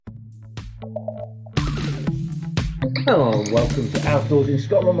Hello and welcome to Outdoors in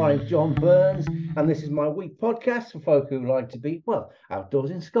Scotland. My name's John Burns, and this is my week podcast for folk who like to be, well, outdoors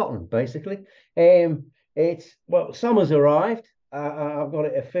in Scotland, basically. Summer's arrived. I've got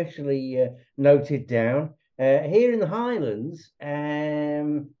it officially noted down. Here in the Highlands,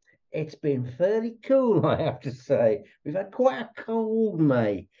 it's been fairly cool, I have to say. We've had quite a cold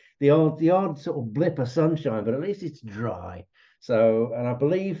May. The odd sort of blip of sunshine, but at least it's dry. So, and I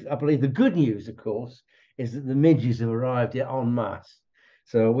believe the good news, of course, is that the midges have arrived yet en masse.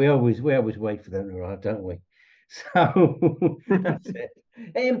 So we always wait for them to arrive, don't we? So that's it.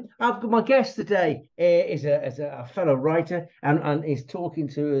 I've got my guest today is a fellow writer and is talking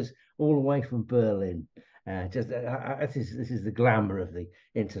to us all the way from Berlin. This is the glamour of the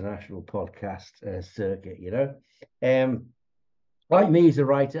international podcast circuit, you know. Like me, he's a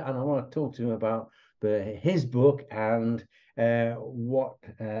writer, and I want to talk to him about his book and what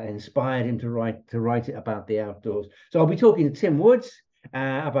inspired him to write it about the outdoors. So I'll be talking to Tim Woods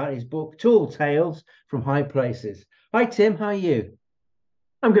about his book Tall Tales from High Places. Hi Tim, how are you?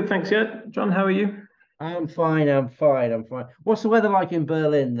 I'm good, thanks. Yeah, John, how are you? I'm fine. I'm fine. I'm fine. What's the weather like in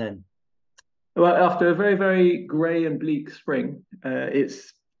Berlin then? Well, after a very, very grey and bleak spring,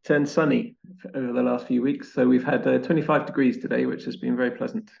 it's turned sunny over the last few weeks. So we've had 25 degrees today, which has been very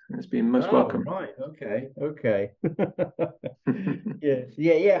pleasant and it's been most Oh, welcome. right. Okay. Okay. Yes.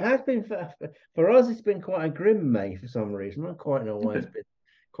 Yeah. Yeah. It has been for us. It's been quite a grim May for some reason. I don't quite know why it's been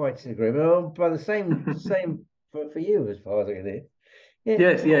quite so grim. Oh, but the same for you as far as I can hear. Yeah.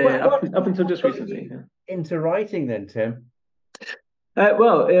 Yes, yeah, What yeah. what Up until what just got recently. you Yeah. into writing then, Tim?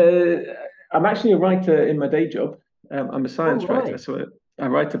 Well, I'm actually a writer in my day job. I'm a Oh, science writer, right. so I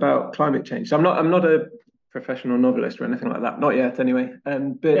write about climate change. So I'm not a professional novelist or anything like that, not yet anyway.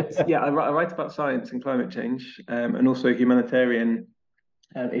 But yeah, I write about science and climate change, and also humanitarian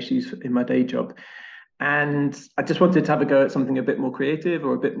issues in my day job. And I just wanted to have a go at something a bit more creative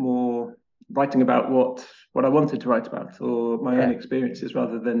or a bit more writing about what I wanted to write about or my own Yeah. experiences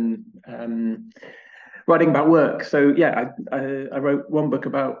rather than writing about work. So yeah, I wrote one book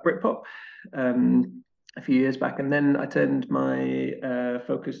about Britpop a few years back, and then I turned my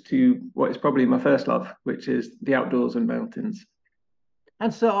focus to what is probably my first love, which is the outdoors and mountains.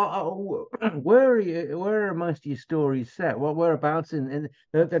 And so, where are you? Where are most of your stories set? What whereabouts in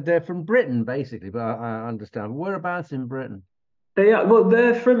they're from Britain, basically, but I understand. Whereabouts in Britain? They are well.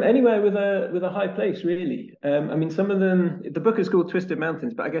 They're from anywhere with a high place, really. I mean, some of them. The book is called Twisted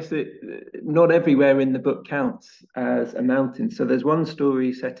Mountains, but I guess not everywhere in the book counts as a mountain. So there's one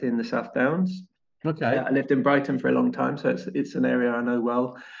story set in the South Downs. Okay. I lived in Brighton for a long time, so it's an area I know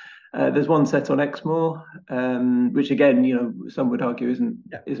well. There's one set on Exmoor, which again, some would argue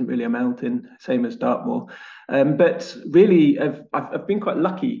Yeah. isn't really a mountain, same as Dartmoor. But really, I've been quite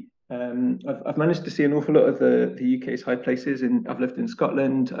lucky. I've managed to see an awful lot of the UK's high places. I've lived in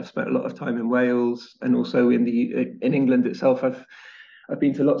Scotland. I've spent a lot of time in Wales, and also in England itself. I've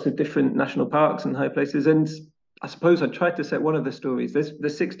been to lots of different national parks and high places, and I suppose I tried to set one of the stories.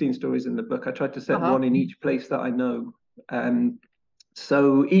 There's 16 stories in the book. I tried to set Uh-huh. one in each place that I know. Um,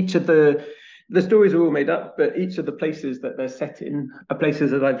 so each of the stories are all made up, but each of the places that they're set in are places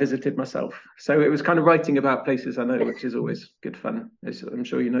that I visited myself. So it was kind of writing about places I know, which is always good fun, as I'm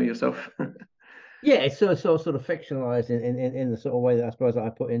sure you know yourself. Yeah, it's sort of fictionalized in the sort of way that I suppose I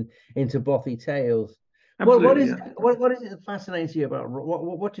put into Bothy Tales. What Absolutely, is yeah. what is it that fascinates you about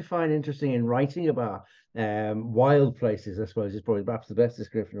what do you find interesting in writing about wild places? I suppose is probably perhaps the best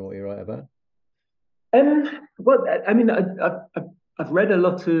description of what you write about. Well, I mean, I've read a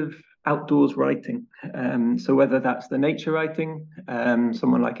lot of outdoors writing. So whether that's the nature writing,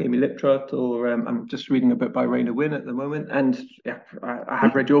 someone like Amy Liptrot, or I'm just reading a book by Raina Wynn at the moment. And yeah, I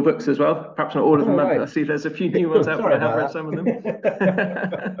have read your books as well. Perhaps not all of All them. I right. see there's a few new ones out, but Sorry I have read about some of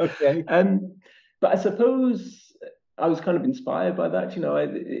that. them. Okay. But I suppose I was kind of inspired by that.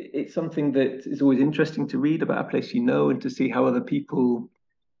 It's something that is always interesting to read about a place and to see how other people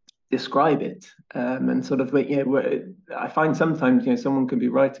describe it and sort of I find sometimes someone can be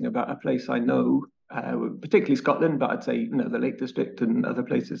writing about a place I know, particularly Scotland, but I'd say the Lake District and other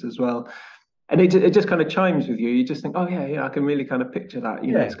places as well, and it just kind of chimes with you. You just think, oh yeah, yeah, I can really kind of picture that.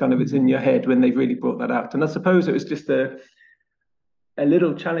 Yeah. It's in your head when they've really brought that out. And I suppose it was just a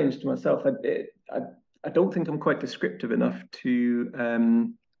little challenge to myself. I don't think I'm quite descriptive enough to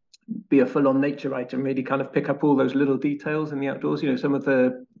be a full-on nature writer and really kind of pick up all those little details in the outdoors. Some of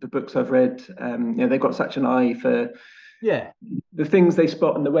the books I've read, they've got such an eye for Yeah. the things they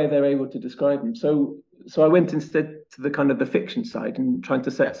spot and the way they're able to describe them. So I went instead to the kind of the fiction side and trying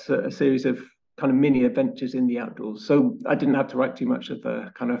to Yeah. set a series of kind of mini adventures in the outdoors. So I didn't have to write too much of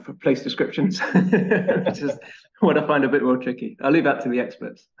the kind of place descriptions, which is what I find a bit more tricky. I'll leave that to the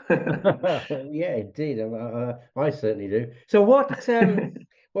experts. Yeah, indeed. I certainly do. So what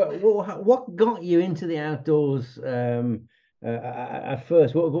got you into the outdoors at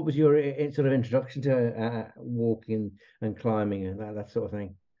first? What was your sort of introduction to walking and climbing and that sort of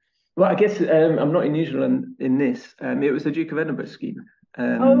thing? Well, I guess I'm not unusual in this. It was the Duke of Edinburgh scheme. Oh,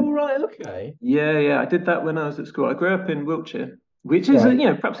 Um, right, okay. yeah, I did that when I was at school. I grew up in Wiltshire, which is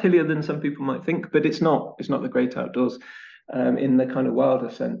Right. perhaps hillier than some people might think, but it's not. It's not the great outdoors in the kind of wilder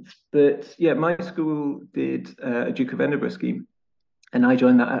sense. But yeah, my school did a Duke of Edinburgh scheme, and I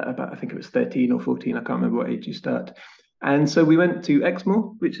joined that at about I think it was 13 or 14. I can't remember what age you start. And so we went to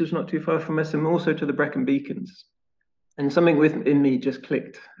Exmoor, which is not too far from us, and also to the Brecon Beacons, and something within me just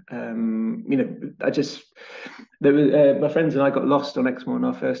clicked. I just there was my friends and I got lost on Exmoor on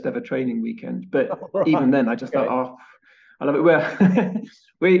our first ever training weekend. But All right. even then, I just thought, Okay. oh, I love it. Well,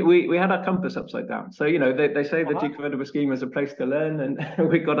 we had our compass upside down. So they say the Uh-huh. Duke of Edinburgh scheme is a place to learn, and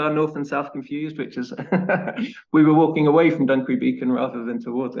we got our north and south confused, which is we were walking away from Dunkery Beacon rather than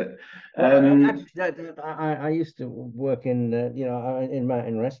towards it. Well, Um, actually, I used to work in in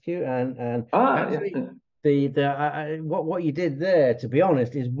mountain rescue, and actually yeah, what you did there, to be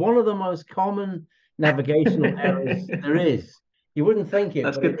honest, is one of the most common navigational errors there is. You wouldn't think it,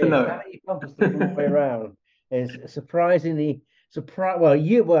 that's but it good to is. know. Having your compass the wrong way around is surprisingly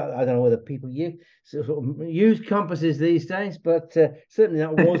well, I don't know whether people sort of use compasses these days, but certainly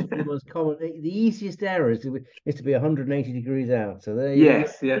that was one of the most common. The easiest error is to be 180 degrees out. So there you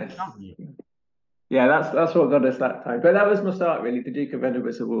Yes, good yes. company. Yeah, that's what got us that time. But that was my start, really, the Duke of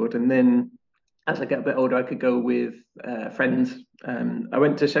Edinburgh's award. And then as I get a bit older, I could go with friends. I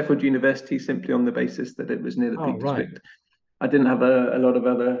went to Sheffield University simply on the basis that it was near the Oh, Peak right. District. I didn't have a lot of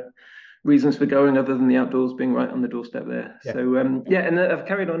other reasons for going other than the outdoors being right on the doorstep there. Yeah. So yeah, and I've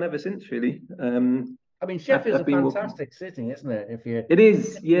carried on ever since, really. I mean, I've, Sheffield's a I've been walking. fantastic city, isn't it? It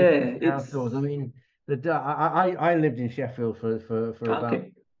is, If yeah. you're into It's outdoors, I mean, I lived in Sheffield for about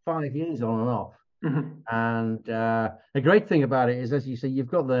okay. 5 years on and off. Mhm. And the great thing about it is, as you say, you've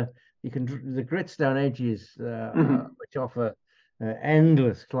got the gritstone edges, Mhm. which offer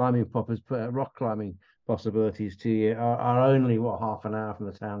endless rock climbing possibilities to you, are only what half an hour from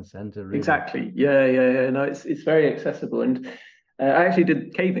the town centre, really. Exactly. Yeah. No, it's very accessible, and I actually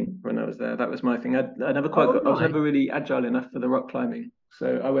did caving when I was there. That was my thing. I never quite Oh, got. I was right. never really agile enough for the rock climbing,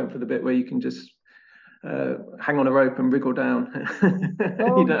 so I went for the bit where you can just hang on a rope and wriggle down. You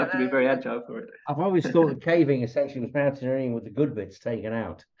Oh, don't yeah. have to be very agile for I've always thought that caving essentially was mountaineering with the good bits taken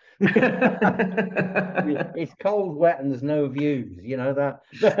out. it. It's cold, wet, and there's no views. You know that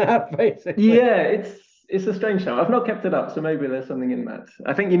basically. Yeah, it's a strange show. I've not kept it up, so maybe there's something in that.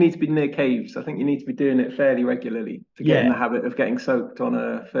 I think you need to be near caves. I think you need to be doing it fairly regularly to get in the Yeah, habit of getting soaked on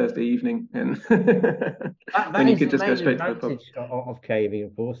a Thursday evening, and that when you is could the just go main straight to the pub. advantage of caving,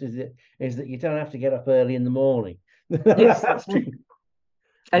 of course, is that you don't have to get up early in the morning. Yes, that's true.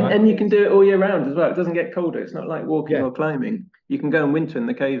 And Right? and you can do it all year round as well. It doesn't get colder. It's not like walking Yeah. or climbing. You can go and winter in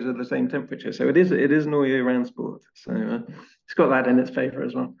the caves at the same temperature. So it is an all year round sport. So it's got that in its favour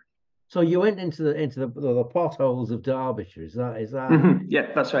as well. So you went into the potholes of Derbyshire. Is that? Yeah,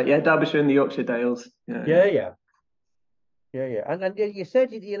 that's right. Yeah, Derbyshire and the Yorkshire Dales. Yeah. Yeah, yeah, yeah, yeah. And you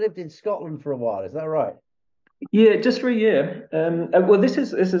said you lived in Scotland for a while. Is that right? Yeah, just for a year. Well, this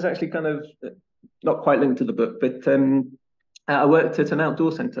is actually kind of not quite linked to the book, but I worked at an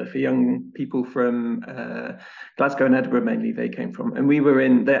outdoor centre for young people from Glasgow and Edinburgh mainly. They came from, and we were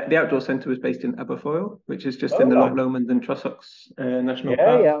in the outdoor centre was based in Aberfoyle, which is just in Oh, the Loch right. Lomond and Trossachs National Yeah,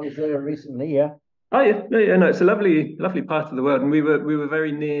 Park. yeah. I was there recently. Yeah. Oh yeah. No, it's a lovely part of the world, and we were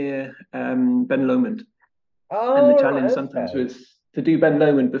very near Ben Lomond. And the Oh, challenge right. sometimes Okay. was to do Ben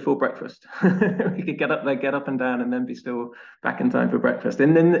Lomond before breakfast. We could get up there, get up and down, and then be still back in time for breakfast.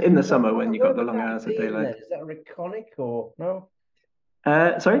 And then in the summer when you Where got the would long that hours of be in daylight. then? Is that Riconic or no?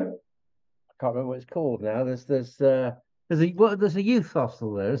 Sorry? I can't remember what it's called now. There's a youth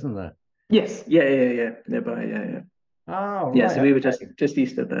hostel there, isn't there? Yes, yeah, nearby, yeah. Oh, Yeah, right. so we were just Okay. just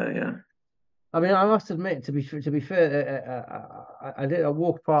east of there, yeah. I mean, I must admit, to be fair, I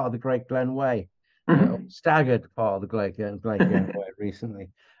walked part of the Great Glen Way, Mhm. staggered part of the Great Glen Way recently,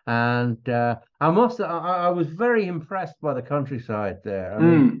 and I was very impressed by the countryside there. I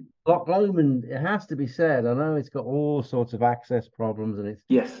mean, Mm, Loch Lomond, it has to be said. I know it's got all sorts of access problems, and it's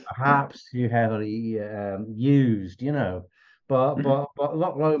yes. Yeah. perhaps too heavily used, Mhm. but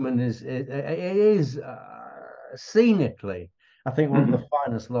Loch Lomond is scenically. I think one of the Mhm.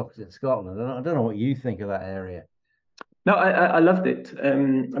 finest lochs in Scotland. I don't know what you think of that area. No, I loved it. I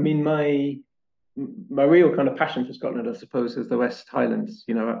mean, my my real kind of passion for Scotland, I suppose, is the West Highlands.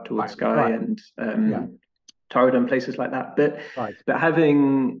 Up towards Right, Skye right. and Yeah, Torridon and places like that. But right.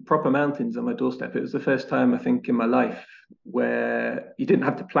 having proper mountains on my doorstep, it was the first time I think in my life where you didn't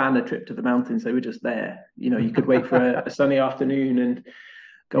have to plan a trip to the mountains; they were just there. You could wait for a sunny afternoon and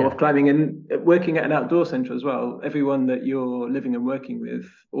go Yeah, off climbing. And working at an outdoor centre as well, everyone that you're living and working with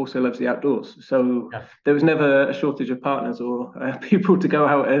also loves the outdoors. So yeah, there was never a shortage of partners or people to go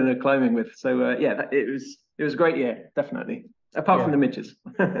out and climbing with. So yeah, it was a great year, definitely. Apart from yeah. the midges.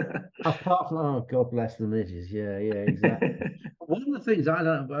 Apart from, oh, God bless the midges. Yeah, yeah, exactly. One of the things I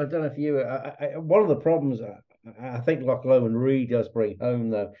don't know if you, one of the problems I think Loch Lomond really does bring home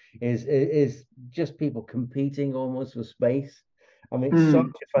though is just people competing almost for space. I mean, it's such a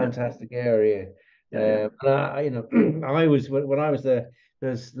Yeah, fantastic area. yeah, yeah. And I was when I was there.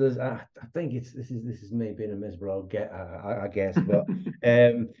 There's I think this is me being a miserable old get I guess, but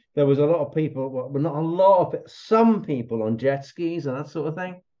there was a lot of people, well, not a lot of some people on jet skis and that sort of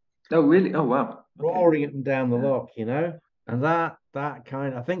thing Oh, really? Oh, wow. Okay. roaring up and down the Yeah. lock. And that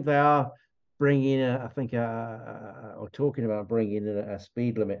kind of, I think they are bringing I think or talking about bringing in a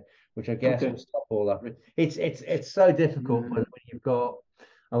speed limit, which I guess will Okay. stop all that. But it's so difficult Mm. when you've got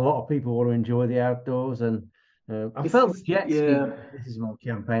a lot of people want to enjoy the outdoors, and I felt the jet ski. Yeah. This is my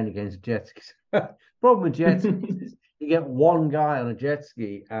campaign against jet skis. Problem with jet skis is you get one guy on a jet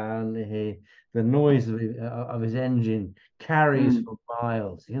ski, and the noise of his engine carries Mm. for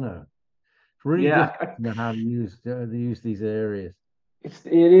miles. It's really Yeah, difficult to know how to use these areas.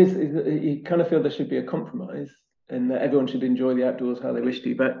 you kind of feel there should be a compromise and that everyone should enjoy the outdoors how they wish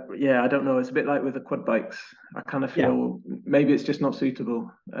to. But yeah, I don't know. It's a bit like with the quad bikes. I kind of Yeah, feel maybe it's just not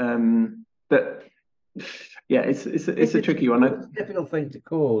suitable. But yeah, it's it's a a tricky one. difficult, it's a difficult thing to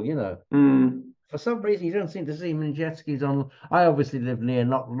call. Mm, For some reason, you don't seem to see many jet skis on. I obviously live near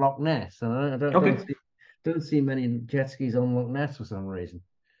Loch Ness, and I okay. don't see many jet skis on Loch Ness for some reason.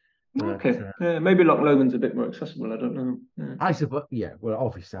 But Okay. Maybe Loch Lomond's a bit more accessible. I don't know. Yeah. I suppose, yeah. Well,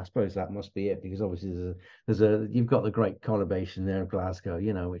 obviously, I suppose that must be it because obviously you've got the Great Conurbation there of Glasgow,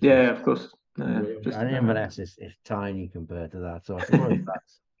 which is Yeah, of course. Just and about. Inverness is tiny compared to that. So I suppose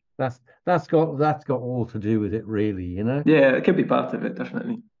that's got all to do with it, really. Yeah, it could be part of it,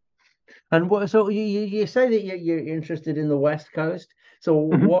 definitely. And so you say that you're interested in the West Coast. So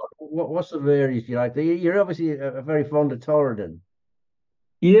Mhm. what sort of areas do you like? You're obviously very fond of Torridon.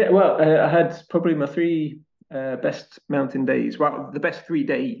 Yeah, well, I had probably my three best mountain days. Well, the best 3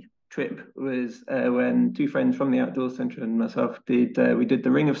 day trip was when two friends from the Outdoor Centre and myself we did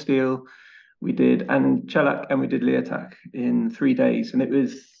the Ring of Steel, we did Anchelac, and we did Leotac in 3 days, and it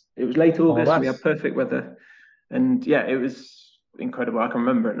was late Oh, August. We had that's perfect weather, and yeah, it was incredible. I can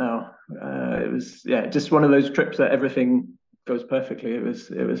remember it now. It was yeah, just one of those trips that everything goes perfectly. It was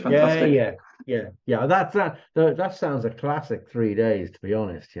yeah, fantastic. yeah, yeah, yeah. That sounds a classic 3 days, to be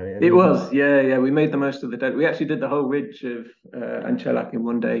honest. It was, yeah, yeah. We made the most of the day. We actually did the whole ridge of Anchelac in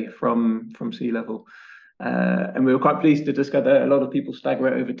one day from sea level, and we were quite pleased to discover a lot of people stagger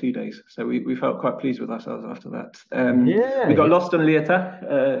it over 2 days. So we felt quite pleased with ourselves after that. Yeah, We got yeah. lost on Leotac,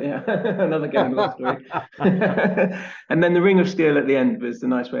 yeah, another getting lost story. And then the Ring of Steel at the end was the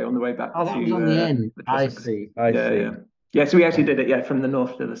nice way on the way back Oh, that was to on the end. the I precipice. see. I Yeah, yeah, see. yeah. So we actually Oh, did it, yeah, from the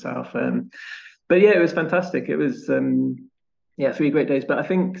north to the south. But yeah, it was fantastic. It was. Yeah, 3 great days. But I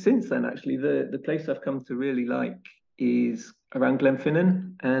think since then, actually, the place I've come to really like is around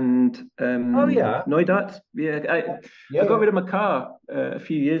Glenfinnan and oh yeah. Knoydart. Yeah, I Yeah, got yeah. rid of my car a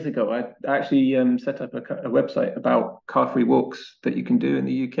few years ago. I actually set up a website about car-free walks that you can do in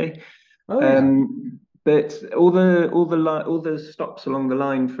the UK. Oh yeah. But all the stops along the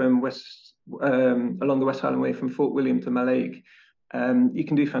line from along the West Highland Way from Fort William to Mallaig, you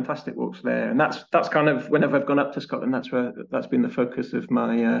can do fantastic walks there, and that's kind of whenever I've gone up to Scotland, that's been the focus of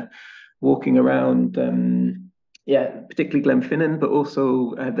my walking around. Yeah, particularly Glenfinnan, but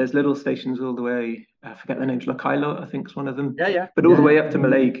also there's little stations all the way. I forget the names. Lochailo, I think, is one of them. Yeah, yeah. But all the Yeah, way up to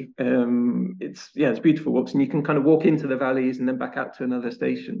Mallaig, it's beautiful walks, and you can kind of walk into the valleys and then back out to another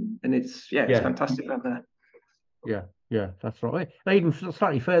station, and it's yeah. fantastic around there. Yeah, yeah, that's right. And even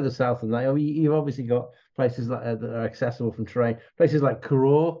slightly further south than that, I mean, you've obviously got places like that are accessible from train. Places like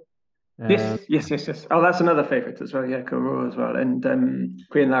Karor. Yes, Um, yes, yes, yes. Oh, that's another favourite as well. Yeah, Cornwall as well, and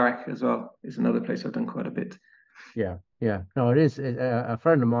Queen Larrick as well is another place I've done quite a bit. yeah, yeah. No, it is. A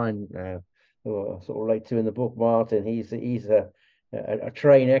friend of mine, who I sort of relate to in the book, Martin. He's a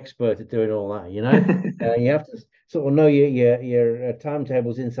train expert at doing all that. You have to sort of know your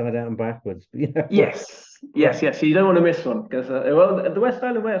timetables inside out and backwards. Yes, yes, But yes. So you don't want to miss one because well, the West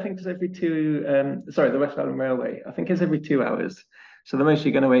Island Way I think is every two. Sorry, the West Island Railway I think is every 2 hours. So the most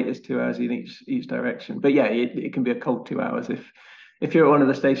you're going to wait is 2 hours in each direction. But yeah, it can be a cold 2 hours if you're at one of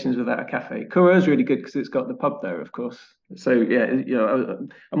the stations without a cafe. Koura is really good because it's got the pub there, of course. So yeah,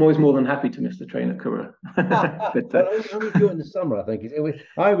 I'm always more than happy to miss the train at Koura. But Well, only during the summer, I think.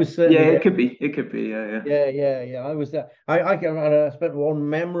 I was yeah, certainly there. it could be, yeah, Yeah. I was there. I spent one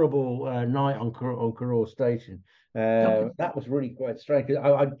memorable night on Karor Station. yeah. Okay. That was really quite strange.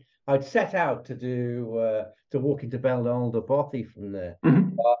 'Cause I'd set out to do to walk into Beldalder Bothy from there.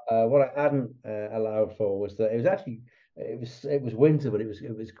 Mhm. But what I hadn't allowed for was that it was winter, but it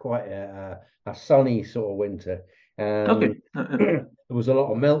was quite a sunny sort of winter, and Okay. there was a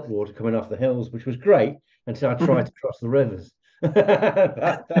lot of meltwater coming off the hills, which was great until I tried Mhm. to cross the rivers.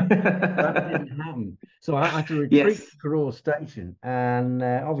 That didn't happen. So I had to retreat Yes. to Karor Station, and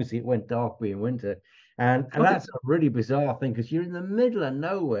obviously it went dark being winter, and Okay. that's a really bizarre thing because you're in the middle of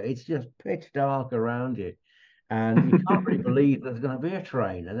nowhere. It's just pitch dark around you, and you can't really believe there's going to be a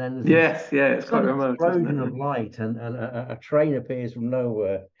train. And then there's this Yes, yeah, it's quite sudden remote, isn't explosion of light, and a train appears from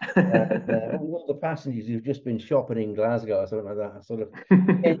nowhere. And it? all the passengers who've just been shopping in Glasgow or something like that are sort of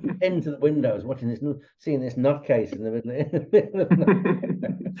into the windows, watching seeing this nutcase in the middle, in the middle of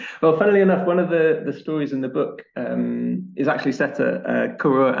Well, funnily enough, one of the stories in the book is actually set at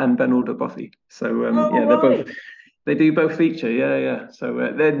Curra and Ben Alder Bothy. So Oh, yeah, right. they do both feature. Yeah, yeah. So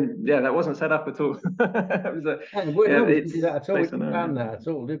then yeah, that wasn't set up at all. It was a And yeah, no, we didn't do it's that at all. We based on didn't plan that. that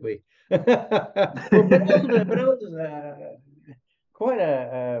at all, did we? Well, Ben Elder's quite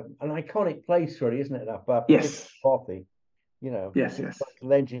an iconic place, really, isn't it? That particular Yes, coffee, you know, yes, just yes. like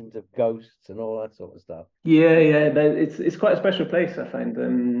legends of ghosts and all that sort of stuff. Yeah, yeah, it's quite a special place, I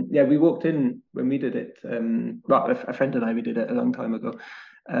find. Yeah, we walked in when we did it. Well, a friend and I we did it a long time ago.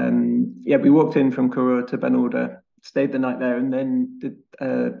 Yeah, we walked in from Curra to Ben Order, stayed the night there, and then did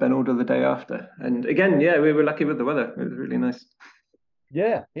Ben Order the day after. And again, yeah, we were lucky with the weather. It was really nice.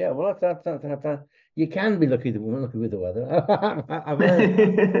 Yeah. Well, you can be lucky with the weather. I've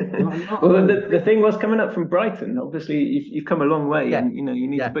heard. Not Well, always. the thing was coming up from Brighton. Obviously, you've come a long way, Yeah, and you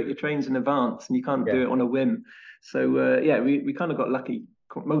need to yeah, book your trains in advance, and you can't do yeah. it on a whim. So yeah, we kind of got lucky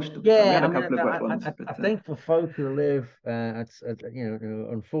most of the time. We Yeah, had I a mean, couple of wet ones, I but think for folk who live,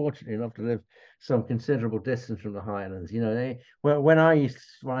 unfortunately enough to live some considerable distance from the Highlands, when I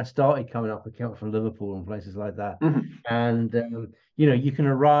started coming up, I came up from Liverpool and places like that, mhm. and you can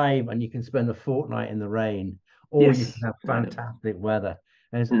arrive and you can spend a fortnight in the rain, or you Yes. can have Yeah. fantastic weather,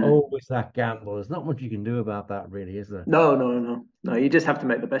 and it's Mm. always that gamble. There's not much you can do about that, really, is there? No, no, no, no. You just have to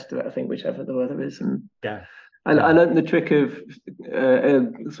make the best of it. I think whichever the weather is, and Yeah, I yeah. learned the trick of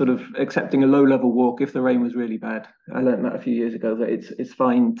sort of accepting a low level walk if the rain was really bad. I learned that a few years ago that it's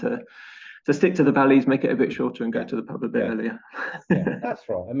fine to stick to the valleys, make it a bit shorter, and go Yeah, to the pub a bit yeah, earlier. yeah. That's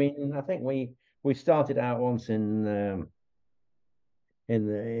right. I mean, I think we started out once around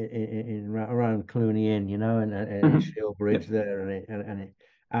Clooney Inn, and Mhm. Shield Yep. Bridge there, and it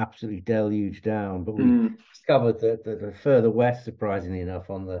absolutely deluged down. But we Mm. discovered that the further west, surprisingly enough,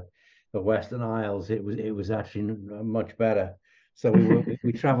 on the Western Isles, it was actually much better. So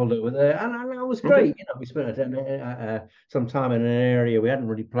we travelled over there, and it was Okay. great. We spent some time in an area we hadn't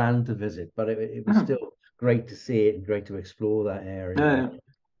really planned to visit, but it was Mhm. still great to see it and great to explore that area. Yeah.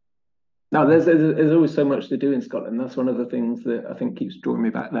 No, there's always so much to do in Scotland. That's one of the things that I think keeps drawing me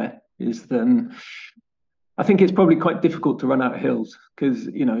back there. Is I think it's probably quite difficult to run out of hills because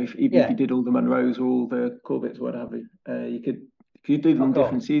if even if you Yeah, did all the Munros or all the Corbetts, what have you, if you do them of in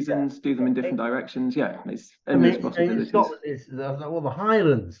different course. Yeah, seasons, do them in yeah. different directions. Yeah, it's I endless mean, in possibilities. Scotland, well, the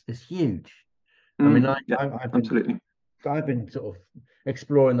Highlands is huge. I mean, Yeah, I've been absolutely. sort of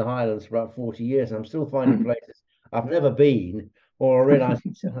exploring the Highlands for about 40 years, and I'm still finding Mm. places I've never been, or I realize,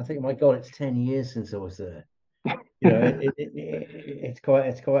 I think, my God, it's 10 years since I was there. It's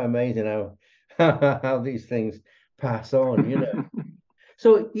quite amazing how how these things pass on.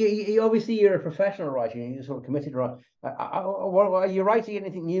 So obviously you're a professional writer, you're sort of committed, right? Are you writing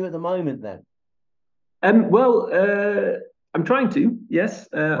anything new at the moment then? Well, I'm trying to. Yes,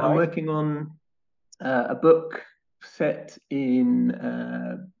 I'm Right. working on a book set in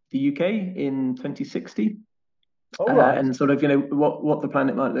the UK in 2060. All right. And sort of what the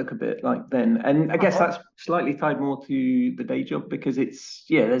planet might look a bit like then, and I guess Uh-huh. that's slightly tied more to the day job because there's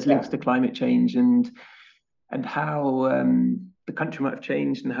Yeah. links to climate change and how the country might have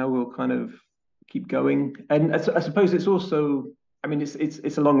changed and how we'll kind of keep going. And I suppose it's also, I mean,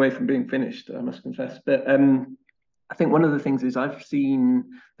 it's a long way from being finished, I must confess, but I think one of the things is I've seen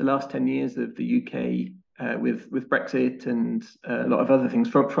the last 10 years of the UK with Brexit and a lot of other things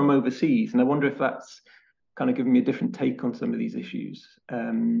from overseas, and I wonder if that's kind of given me a different take on some of these issues.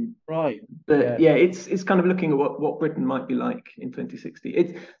 Right. But Yeah. yeah, it's kind of looking at what Britain might be like in 2060.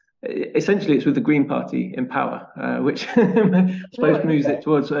 It's essentially it's with the Green Party in power, which I suppose Right. moves Okay. it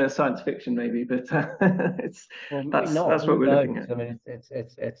towards science fiction maybe, but it's Well, maybe not. that's what Who we're looking knows? at. I mean,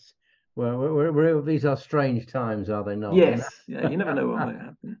 it's well, these are strange times, are they not? You Yes, yeah, you never know what know, might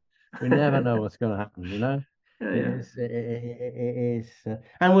happen. we never know what's going to happen. You know, Yeah, it yeah. is. It is,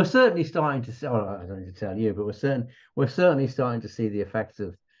 and we're certainly starting to see. Oh, I don't need to tell you, but we're certainly starting to see the effects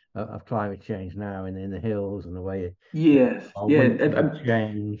of climate change now in the hills and the way Yes, our yeah. winters have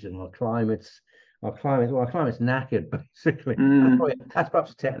changed and our climate's knackered basically. Mm. That's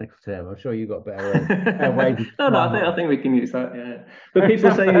perhaps a technical term. I'm sure you've got better ways of No, no, describing I think we can use that. Yeah, but it.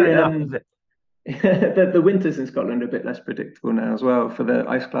 people say Fair enough, is it? that the winters in Scotland are a bit less predictable now as well for the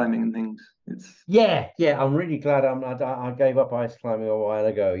ice climbing and things. It's Yeah, yeah. I'm really glad I gave up ice climbing a while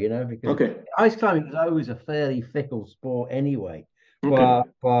ago, you know, because okay. ice climbing was always a fairly fickle sport anyway. Okay.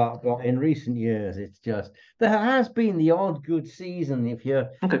 But in recent years, it's just there has been the odd good season. Okay.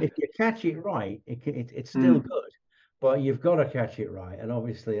 If you catch it right, it's still Mm. good, but you've got to catch it right, and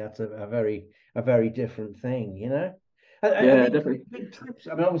obviously that's a very different thing, you know. Are Yeah, these definitely. big trips?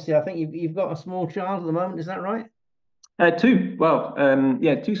 I mean, obviously, I think you've got a small child at the moment. Is that right? Two. Well,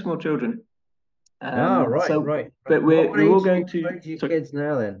 yeah, two small children. Ah, right, So, right, right. but What we're all age? going What to. age are your So kids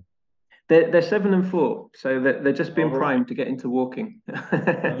now then? they're 7 and 4, so they're just All being right. primed to get into walking.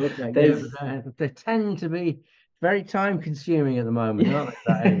 Okay, yeah, There's but they tend to be very time consuming at the moment, yeah. aren't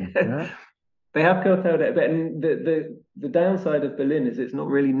they, that age, you know? They have curtailed it a bit, and the downside of Berlin is it's not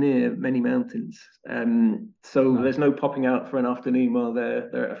really near many mountains. So No. there's no popping out for an afternoon while they're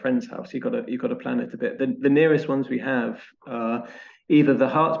at a friend's house. You got to plan it a bit. The nearest ones we have are either the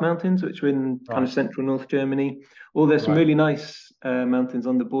Harz Mountains, which are in kind of Right, central North Germany, or there's some right. really nice mountains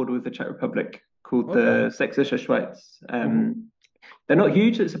on the border with the Czech Republic called Okay. the Sächsische Schweiz. Hmm. They're not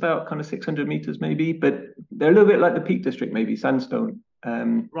huge. It's about kind of 600 meters maybe, but they're a little bit like the Peak District, maybe sandstone.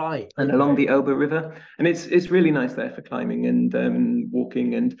 Right, And along okay. the Elbe River, and it's really nice there for climbing and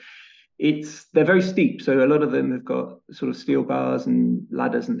walking, and they're very steep, so a lot of them have got sort of steel bars and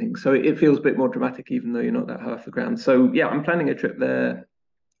ladders and things, so it feels a bit more dramatic, even though you're not that high off the ground. So yeah, I'm planning a trip there,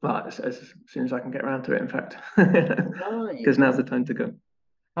 well, as soon as I can get around to it, in fact, Right, because now's the right. time to go.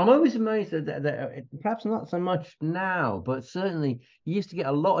 I'm always amazed that perhaps not so much now, but certainly you used to get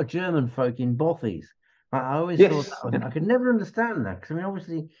a lot of German folk in bothies. I always thought Yes, that was, I could never understand that because I mean,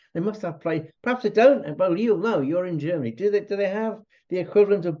 obviously they must have played. Perhaps they don't. Well, you'll know. You're in Germany. Do they have the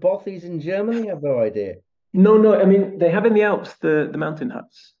equivalent of bothies in Germany? I have no idea. no, no. I mean, they have in the Alps the mountain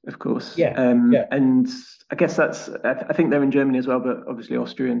huts, of course, Yeah, yeah. and I guess I think they're in Germany as well, but obviously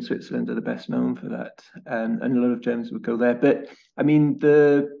Austria and Switzerland are the best known for that, and a lot of Germans would go there. But I mean,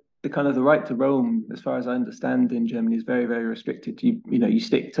 the kind of the right to roam, as far as I understand, in Germany is very, very restricted. You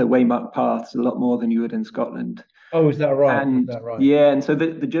stick to waymarked paths a lot more than you would in Scotland, Oh, is that right? Is and that right? yeah, and so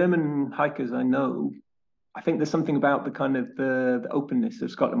the German hikers I know. I think there's something about the kind of the openness of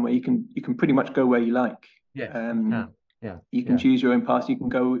Scotland where you can pretty much go where you like. Yes, you Um, can. Yeah, you can yeah. choose your own path. You can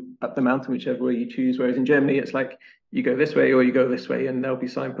go up the mountain whichever way you choose. Whereas in Germany, it's like you go this way or you go this way, and there'll be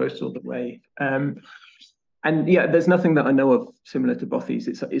signposts all the way. And yeah, there's nothing that I know of similar to Bothy's.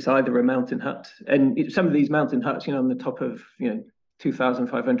 It's either a mountain hut, and some of these mountain huts, on the top of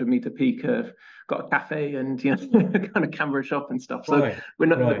 2,500-meter peak, have got a cafe and kind of camera shop and stuff. So Right, we're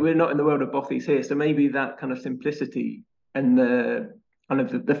not right. we're not in the world of Bothy's here. So maybe that kind of simplicity and the kind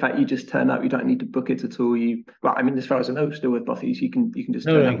of the fact you just turn up, you don't need to book it at all. Well, I mean, as far as I know, still with Bothy's, you can just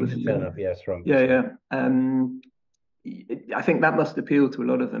No, turn no, up you can with just turn your up. Yes, right. yeah, That's right. yeah. I think that must appeal to a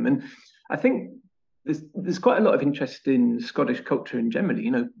lot of them, and I think there's quite a lot of interest in Scottish culture in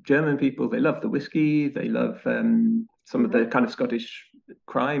generally. German people, they love the whiskey, they love some of the Mhm. kind of Scottish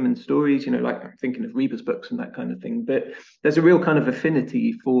crime and stories. Like I'm thinking of Reba's books and that kind of thing. But there's a real kind of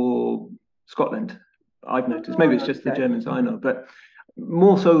affinity for Scotland. I've Oh, noticed. Maybe it's right, just the okay. Germans I know, but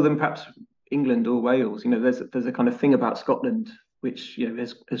more so than perhaps England or Wales. There's a kind of thing about Scotland which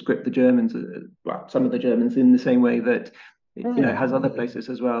has gripped the Germans, well, some of the Germans in the same way that it Yeah. has other places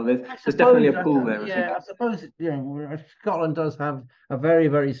as well. I There's definitely suppose, a pull there, I yeah, think. I suppose, Scotland does have a very,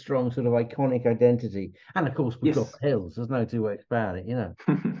 very strong sort of iconic identity. And of course, we've got Yes. the hills. There's no two ways about it.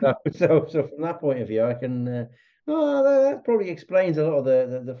 So from that point of view, I can, oh, that probably explains a lot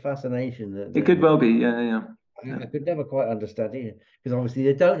of the fascination It could well be, yeah, yeah. Yeah. I could never quite understand it because obviously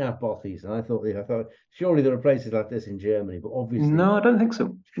they don't have bothies. And I thought surely there are places like this in Germany, but obviously, No, I don't think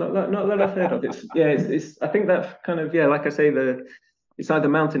so. Not that I've heard of. I think that kind of, yeah, like I say, it's either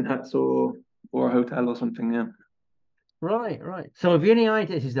mountain huts or a hotel or something, yeah. right, right. So have you any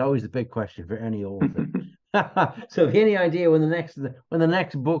idea? This is always the big question for any author. So have you any idea when the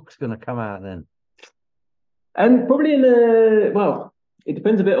next book's going to come out then? And probably in a well, it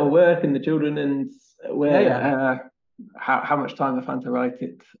depends a bit on work and the children and Yeah, where yeah. how much time I find to write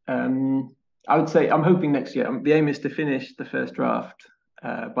it. I would say I'm hoping next year. The aim is to finish the first draft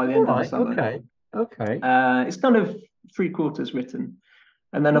by the All end of the right. summer. Okay. Okay. It's kind of three quarters written,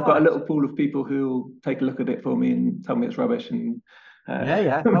 and then I've got a Right. little pool of people who take a look at it for me and tell me it's rubbish and Yeah,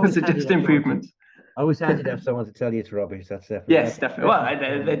 yeah. Always handy to suggest have someone to. improvements. Always handy to have someone to tell you it's rubbish. Yes, That's definitely. Well,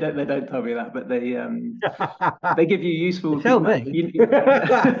 definitely they handy. don't tell me that, but they give you They useful tell feedback. me.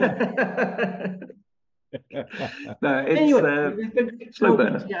 No, it's Anyway, a it's been great slow talking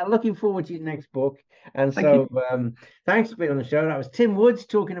to burner. you. I'm looking forward to your next book. And Thank so, you. thanks for being on the show. That was Tim Woods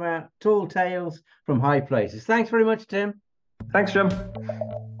talking about Tall Tales from High Places. Thanks very much, Tim. Thanks, Jim.